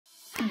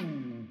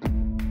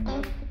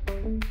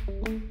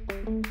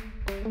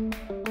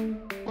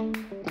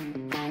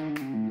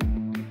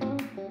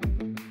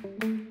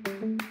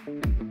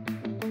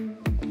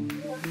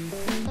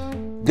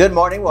Good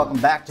morning.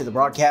 Welcome back to the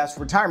Broadcast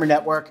Retirement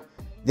Network.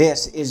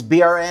 This is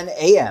BRN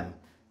AM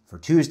for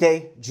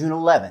Tuesday, June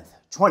 11th,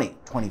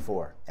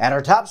 2024. And our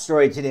top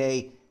story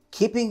today,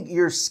 keeping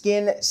your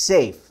skin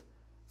safe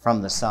from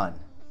the sun.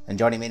 And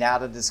joining me now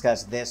to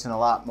discuss this and a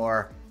lot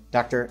more,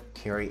 Dr.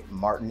 Kari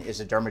Martin is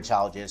a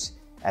dermatologist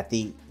at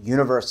the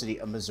University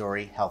of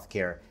Missouri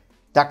Healthcare.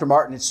 Dr.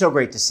 Martin, it's so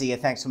great to see you.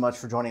 Thanks so much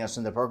for joining us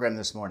in the program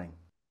this morning.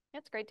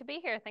 It's great to be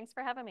here. Thanks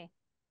for having me.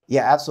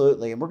 Yeah,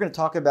 absolutely. And we're going to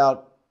talk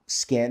about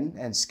skin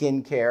and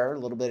skin care a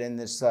little bit in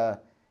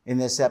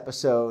this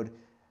episode.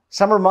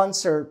 Summer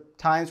months are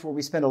times where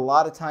we spend a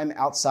lot of time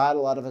outside. A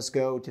lot of us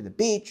go to the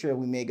beach, or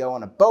we may go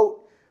on a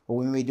boat, or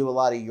we may do a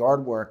lot of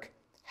yard work.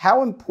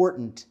 How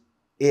important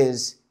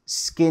is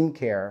skin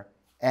care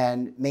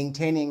and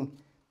maintaining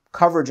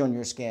coverage on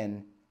your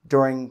skin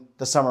during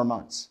the summer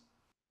months?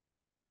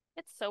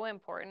 It's so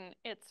important.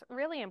 It's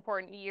really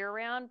important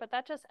year-round, but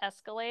that just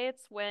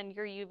escalates when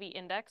your UV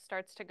index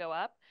starts to go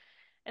up.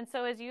 And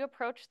so as you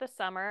approach the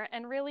summer,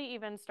 and really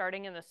even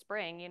starting in the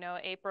spring,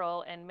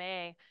 April and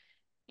May,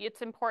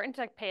 it's important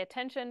to pay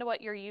attention to what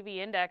your UV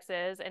index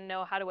is and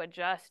know how to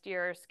adjust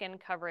your skin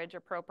coverage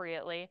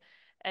appropriately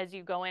as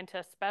you go into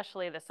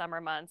especially the summer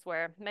months,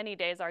 where many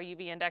days our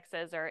UV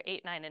indexes are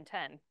 8, 9, and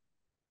 10.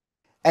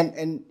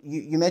 And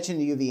you mentioned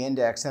the UV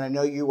index, and I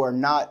know you are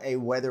not a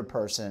weather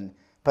person,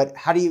 but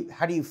how do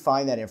you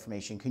find that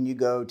information? Can you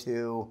go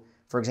to,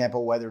 for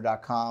example,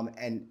 weather.com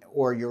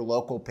or your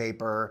local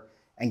paper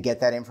and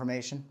get that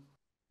information?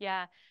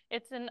 Yeah,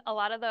 it's in a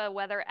lot of the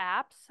weather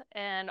apps,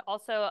 and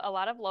also a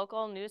lot of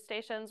local news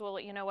stations will,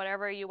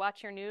 whatever you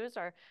watch your news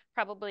are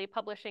probably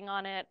publishing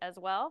on it as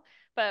well.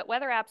 But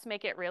weather apps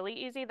make it really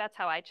easy. That's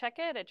how I check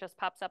it. It just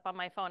pops up on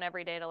my phone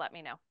every day to let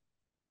me know.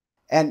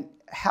 And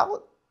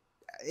how,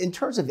 in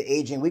terms of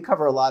aging, we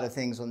cover a lot of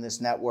things on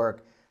this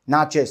network,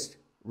 not just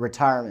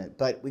retirement,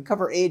 but we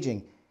cover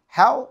aging.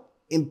 How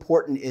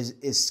important is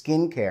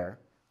skincare,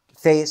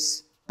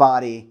 face,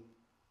 body,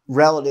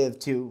 relative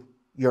to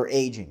your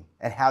aging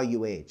and how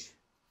you age?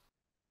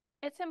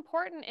 It's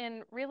important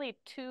in really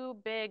two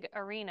big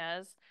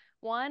arenas.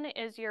 One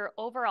is your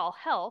overall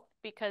health,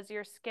 because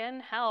your skin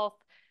health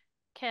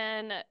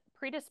can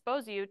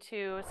predispose you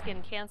to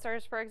skin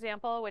cancers, for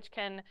example, which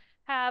can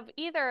have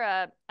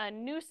either a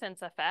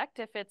nuisance effect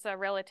if it's a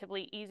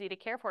relatively easy to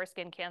care for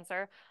skin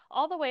cancer,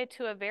 all the way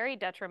to a very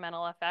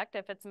detrimental effect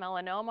if it's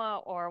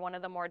melanoma or one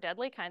of the more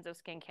deadly kinds of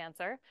skin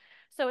cancer.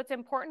 So it's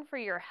important for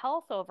your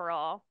health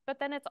overall, but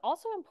then it's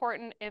also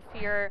important if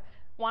you're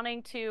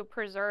wanting to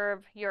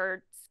preserve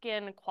your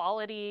skin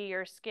quality,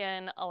 your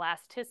skin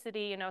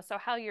elasticity, so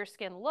how your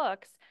skin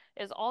looks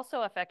is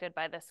also affected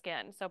by the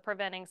skin. So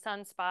preventing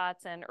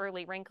sunspots and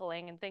early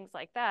wrinkling and things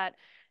like that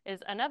is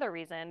another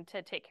reason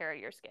to take care of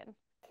your skin.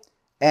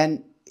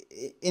 And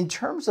in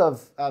terms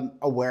of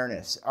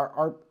awareness,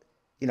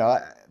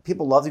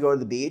 people love to go to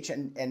the beach,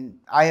 and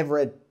I have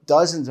read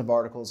dozens of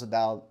articles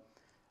about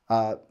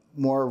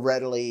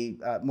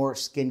more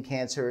skin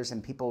cancers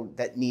and people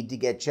that need to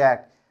get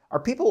checked. Are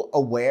people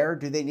aware?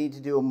 Do they need to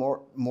do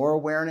more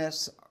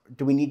awareness?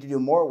 Do we need to do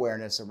more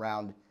awareness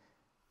around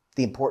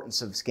the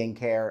importance of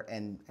skincare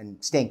and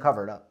staying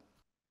covered up?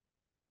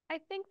 I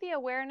think the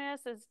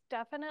awareness has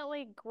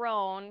definitely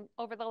grown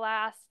over the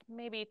last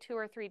maybe 2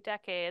 or 3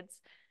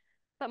 decades,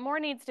 but more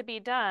needs to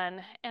be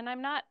done. And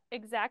I'm not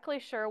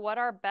exactly sure what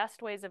our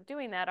best ways of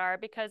doing that are,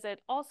 because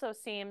it also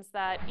seems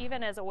that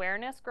even as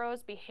awareness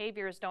grows,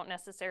 behaviors don't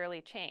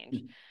necessarily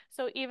change.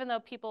 So even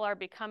though people are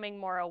becoming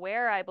more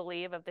aware, I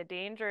believe, of the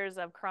dangers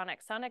of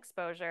chronic sun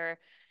exposure,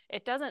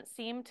 it doesn't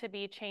seem to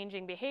be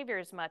changing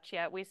behaviors much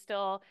yet. We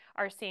still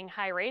are seeing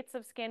high rates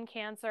of skin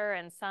cancer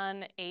and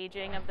sun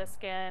aging of the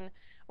skin.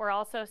 We're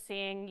also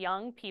seeing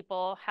young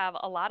people have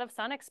a lot of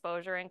sun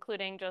exposure,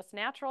 including just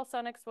natural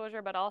sun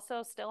exposure, but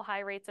also still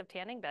high rates of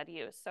tanning bed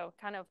use. So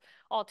kind of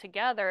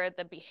altogether,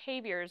 the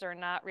behaviors are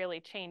not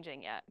really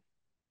changing yet.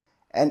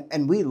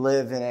 And we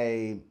live in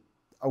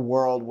a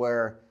world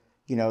where,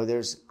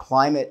 there's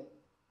climate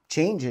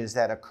changes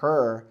that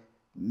occur.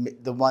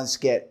 The months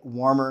get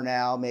warmer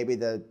now. Maybe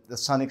the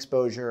sun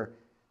exposure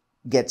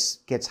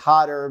gets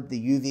hotter.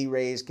 The UV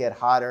rays get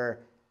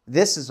hotter.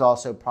 This is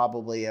also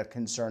probably a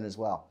concern as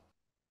well.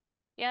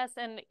 Yes,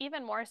 and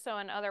even more so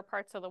in other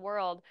parts of the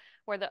world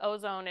where the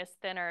ozone is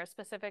thinner,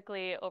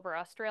 specifically over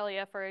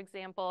Australia, for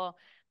example,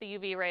 the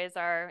UV rays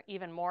are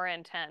even more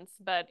intense.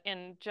 But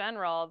in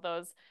general,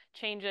 those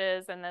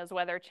changes and those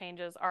weather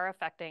changes are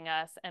affecting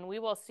us, and we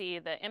will see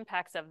the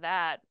impacts of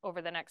that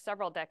over the next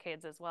several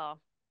decades as well.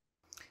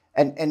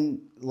 And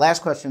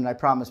last question, I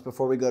promise,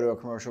 before we go to a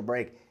commercial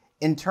break.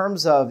 In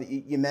terms of,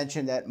 you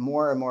mentioned that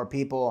more and more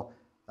people,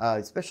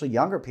 especially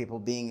younger people,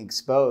 being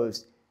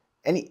exposed.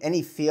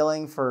 Any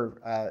feeling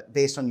for,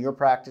 based on your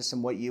practice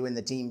and what you and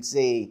the team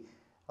see,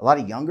 a lot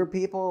of younger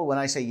people? When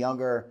I say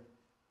younger,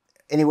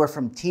 anywhere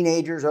from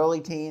teenagers, early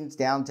teens,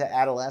 down to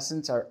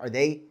adolescents, are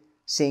they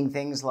seeing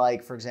things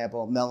like, for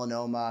example,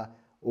 melanoma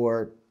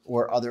or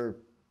other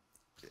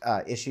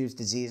issues,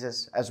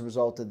 diseases, as a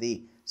result of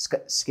the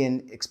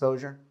skin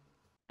exposure?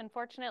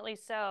 Unfortunately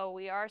so.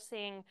 We are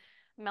seeing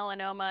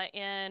melanoma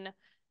in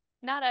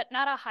not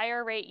a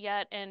higher rate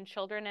yet in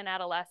children and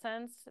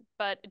adolescents,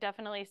 but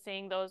definitely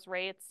seeing those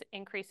rates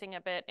increasing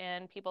a bit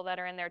in people that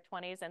are in their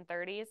 20s and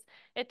 30s.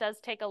 It does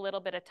take a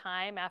little bit of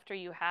time after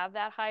you have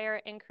that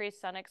higher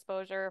increased sun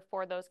exposure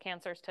for those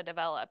cancers to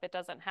develop. It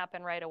doesn't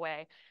happen right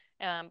away,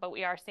 but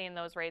we are seeing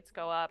those rates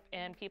go up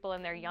in people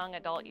in their young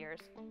adult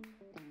years.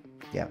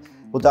 Yeah.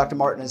 Well, Dr.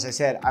 Martin, as I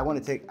said,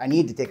 I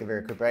need to take a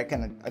very quick break,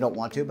 and I don't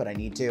want to, but I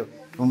need to.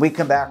 When we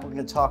come back, we're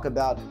going to talk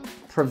about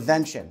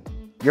prevention.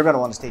 You're going to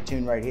want to stay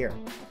tuned right here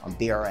on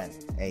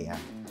BRN AM.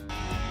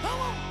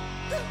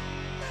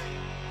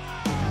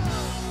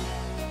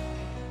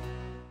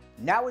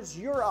 Now is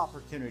your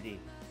opportunity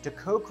to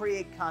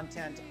co-create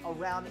content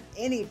around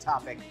any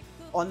topic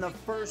on the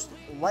first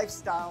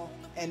lifestyle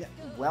and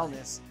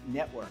wellness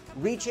network.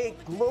 Reach a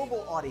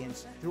global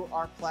audience through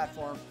our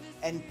platform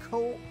and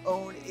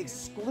co-own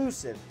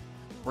exclusive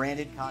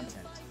branded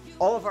content.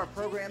 All of our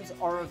programs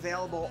are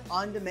available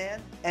on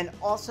demand and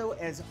also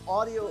as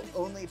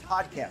audio-only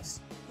podcasts,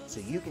 so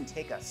you can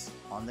take us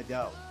on the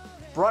go.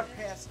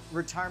 Broadcast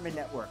Retirement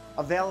Network,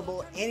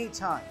 available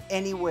anytime,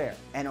 anywhere,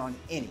 and on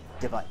any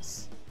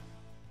device.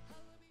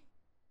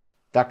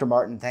 Dr.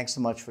 Martin, thanks so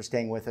much for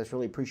staying with us.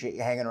 Really appreciate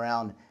you hanging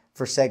around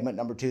for segment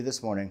number 2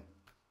 this morning.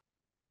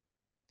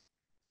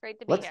 Great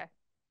to be here.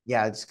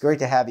 Yeah, it's great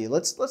to have you.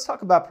 Let's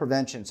talk about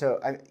prevention. So,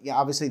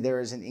 obviously, there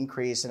is an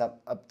increase and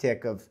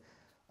uptick of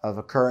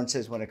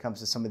occurrences when it comes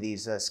to some of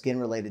these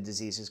skin-related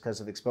diseases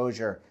because of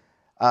exposure.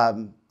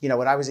 When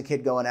I was a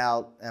kid going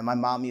out, and my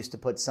mom used to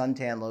put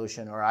suntan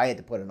lotion, or I had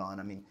to put it on.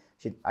 I mean,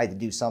 I had to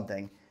do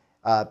something.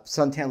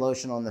 Suntan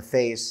lotion on the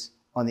face,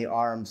 on the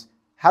arms.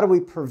 How do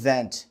we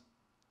prevent?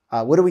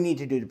 What do we need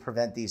to do to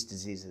prevent these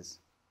diseases?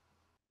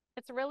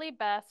 It's really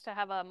best to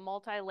have a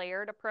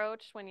multi-layered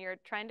approach when you're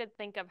trying to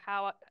think of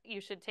how you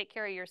should take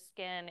care of your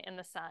skin in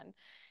the sun.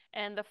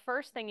 And the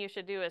first thing you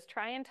should do is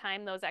try and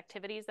time those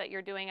activities that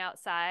you're doing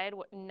outside,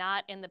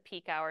 not in the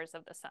peak hours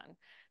of the sun.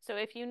 So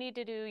if you need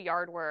to do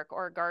yard work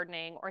or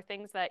gardening or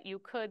things that you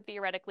could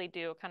theoretically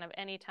do kind of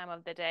any time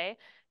of the day,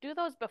 do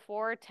those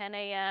before 10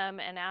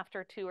 a.m. and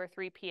after 2 or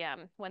 3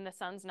 p.m. when the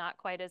sun's not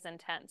quite as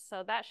intense.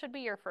 So that should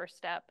be your first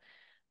step.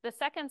 The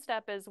second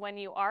step is when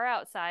you are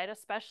outside,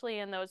 especially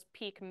in those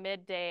peak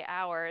midday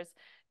hours,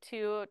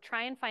 to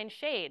try and find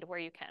shade where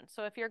you can.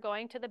 So if you're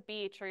going to the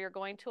beach or you're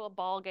going to a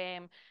ball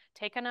game,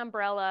 take an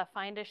umbrella,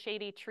 find a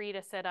shady tree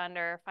to sit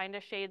under, find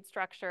a shade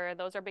structure.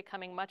 Those are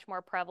becoming much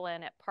more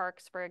prevalent at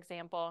parks, for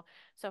example.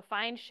 So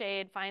find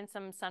shade, find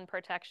some sun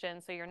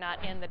protection so you're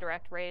not in the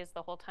direct rays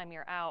the whole time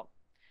you're out.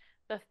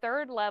 The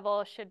third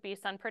level should be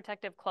sun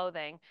protective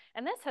clothing.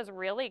 And this has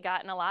really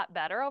gotten a lot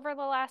better over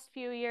the last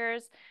few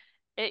years.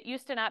 It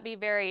used to not be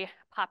very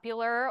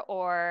popular,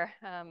 or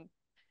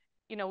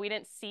we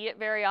didn't see it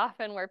very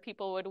often where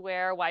people would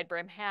wear wide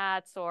brim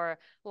hats or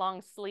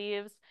long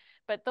sleeves,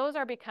 but those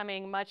are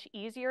becoming much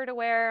easier to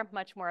wear,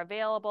 much more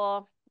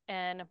available,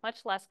 and much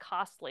less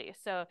costly.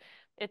 So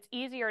it's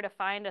easier to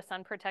find a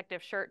sun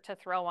protective shirt to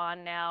throw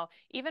on now,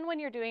 even when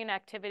you're doing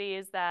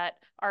activities that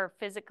are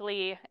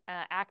physically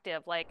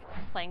active, like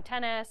playing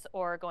tennis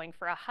or going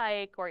for a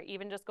hike or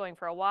even just going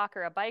for a walk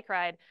or a bike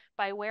ride.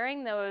 By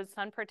wearing those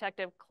sun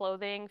protective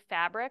clothing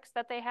fabrics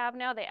that they have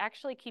now, they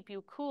actually keep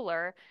you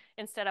cooler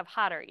instead of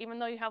hotter, even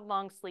though you have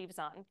long sleeves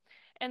on.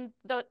 And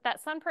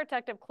that sun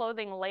protective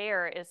clothing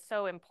layer is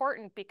so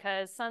important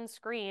because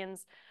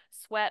sunscreens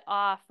sweat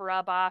off,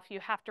 rub off. You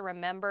have to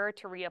remember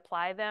to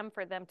reapply them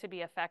for them to be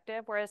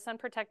effective, whereas sun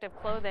protective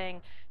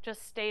clothing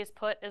just stays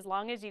put as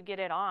long as you get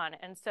it on.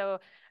 And so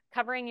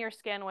covering your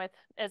skin with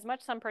as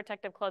much sun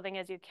protective clothing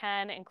as you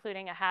can,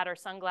 including a hat or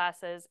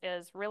sunglasses,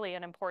 is really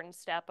an important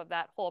step of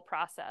that whole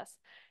process.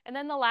 And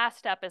then the last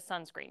step is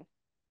sunscreen.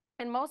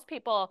 And most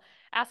people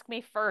ask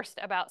me first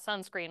about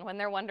sunscreen when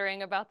they're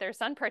wondering about their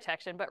sun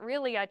protection, but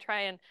really I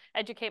try and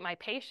educate my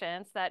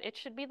patients that it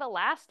should be the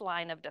last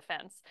line of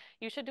defense.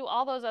 You should do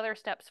all those other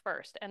steps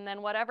first, and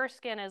then whatever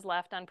skin is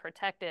left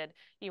unprotected,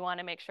 you want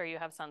to make sure you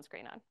have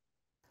sunscreen on.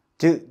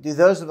 Do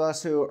those of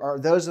us who are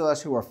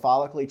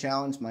follically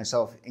challenged,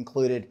 myself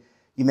included,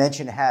 you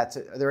mentioned hats.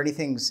 Are there any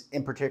things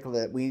in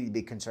particular that we need to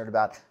be concerned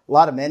about? A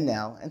lot of men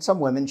now, and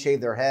some women,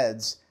 shave their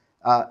heads.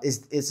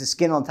 Is the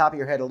skin on top of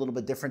your head a little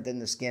bit different than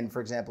the skin,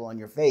 for example, on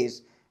your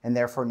face, and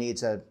therefore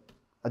needs a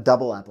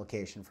double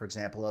application, for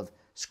example, of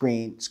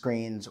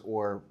screens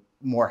or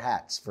more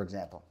hats, for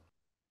example?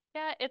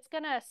 Yeah, it's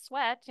gonna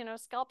sweat,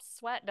 scalps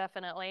sweat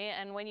definitely.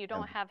 And when you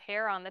don't have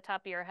hair on the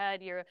top of your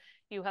head,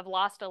 you have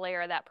lost a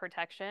layer of that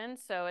protection.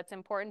 So it's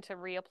important to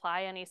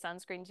reapply any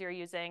sunscreens you're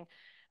using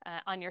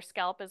on your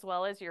scalp as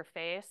well as your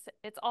face.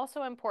 It's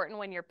also important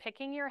when you're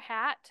picking your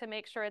hat to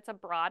make sure it's a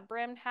broad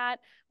brimmed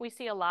hat. We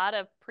see a lot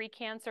of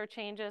precancer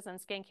changes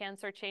and skin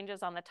cancer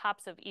changes on the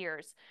tops of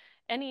ears.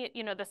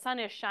 the sun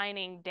is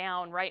shining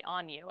down right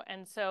on you.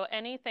 And so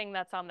anything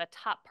that's on the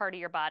top part of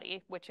your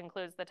body, which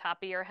includes the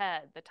top of your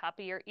head, the top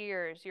of your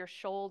ears, your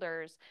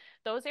shoulders,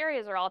 those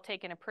areas are all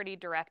taking a pretty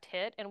direct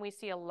hit, and we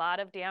see a lot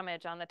of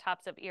damage on the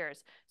tops of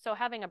ears. So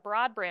having a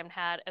broad brimmed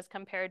hat as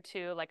compared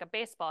to like a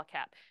baseball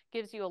cap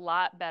gives you a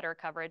lot better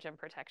coverage and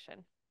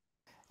protection.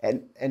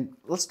 And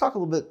let's talk a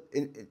little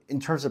bit in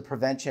terms of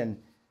prevention.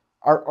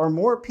 Are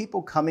more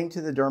people coming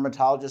to the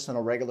dermatologist on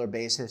a regular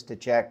basis to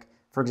check,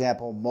 for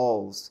example,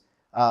 moles,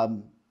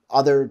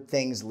 other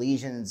things,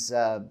 lesions,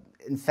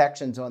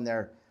 infections on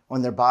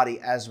their body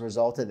as a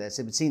result of this?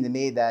 It would seem to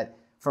me that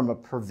from a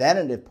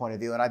preventative point of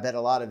view, and I bet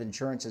a lot of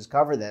insurances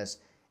cover this,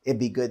 it'd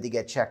be good to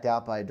get checked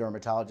out by a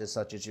dermatologist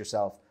such as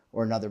yourself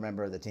or another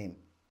member of the team.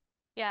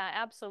 Yeah,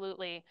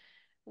 absolutely.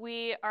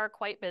 We are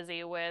quite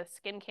busy with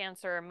skin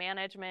cancer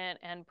management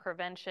and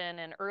prevention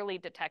and early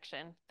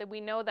detection. That we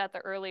know that the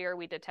earlier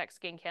we detect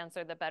skin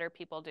cancer, the better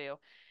people do.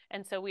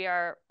 And so we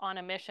are on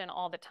a mission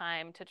all the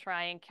time to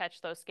try and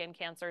catch those skin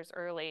cancers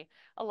early.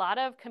 A lot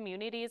of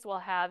communities will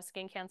have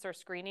skin cancer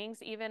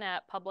screenings, even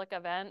at public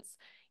events.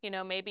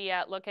 Maybe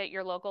look at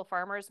your local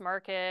farmers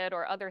market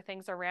or other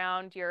things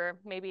around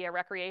maybe a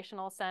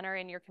recreational center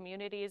in your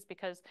communities,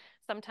 because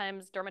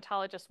sometimes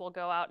dermatologists will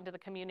go out into the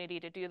community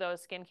to do those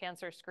skin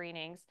cancer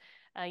screenings.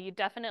 You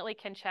definitely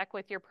can check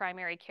with your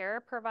primary care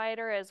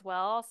provider as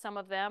well. Some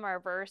of them are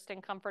versed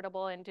and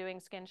comfortable in doing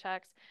skin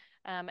checks.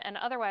 And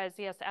otherwise,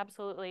 yes,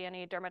 absolutely,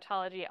 any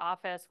dermatology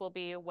office will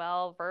be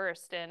well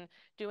versed in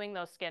doing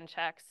those skin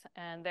checks.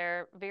 And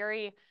they're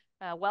very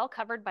well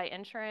covered by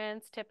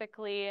insurance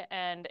typically,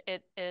 and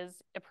it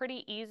is a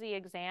pretty easy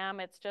exam.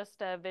 It's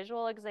just a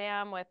visual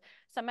exam with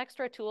some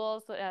extra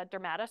tools.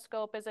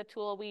 Dermatoscope is a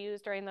tool we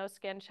use during those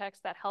skin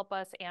checks that help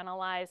us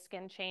analyze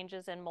skin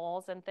changes and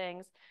moles and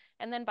things,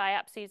 and then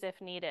biopsies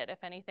if needed,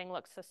 if anything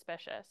looks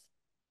suspicious.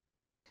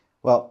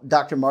 Well,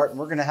 Dr. Martin,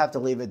 we're going to have to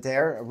leave it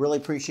there. I really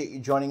appreciate you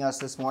joining us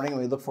this morning, and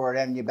we look forward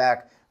to having you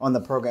back on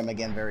the program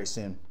again very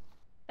soon.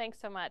 Thanks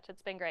so much.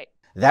 It's been great.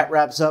 That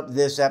wraps up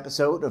this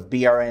episode of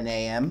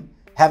BRNAM.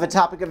 Have a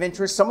topic of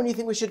interest, someone you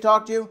think we should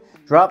talk to?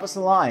 Drop us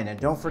a line, and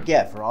don't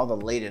forget, for all the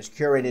latest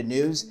curated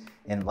news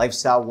in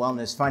lifestyle,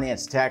 wellness,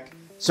 finance, tech,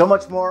 so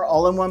much more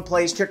all in one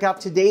place, check out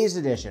today's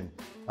edition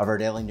of our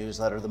daily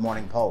newsletter, The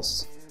Morning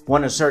Pulse.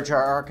 Want to search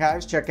our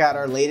archives, check out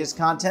our latest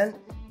content,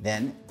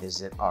 then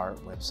visit our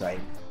website.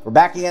 We're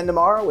back again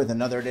tomorrow with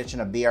another edition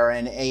of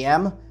BRN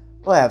AM.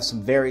 We'll have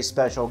some very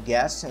special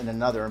guests and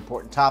another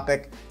important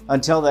topic.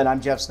 Until then,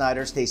 I'm Jeff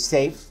Snyder. Stay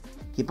safe,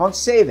 keep on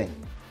saving,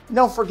 and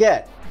don't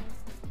forget,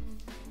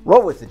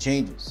 roll with the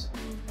changes.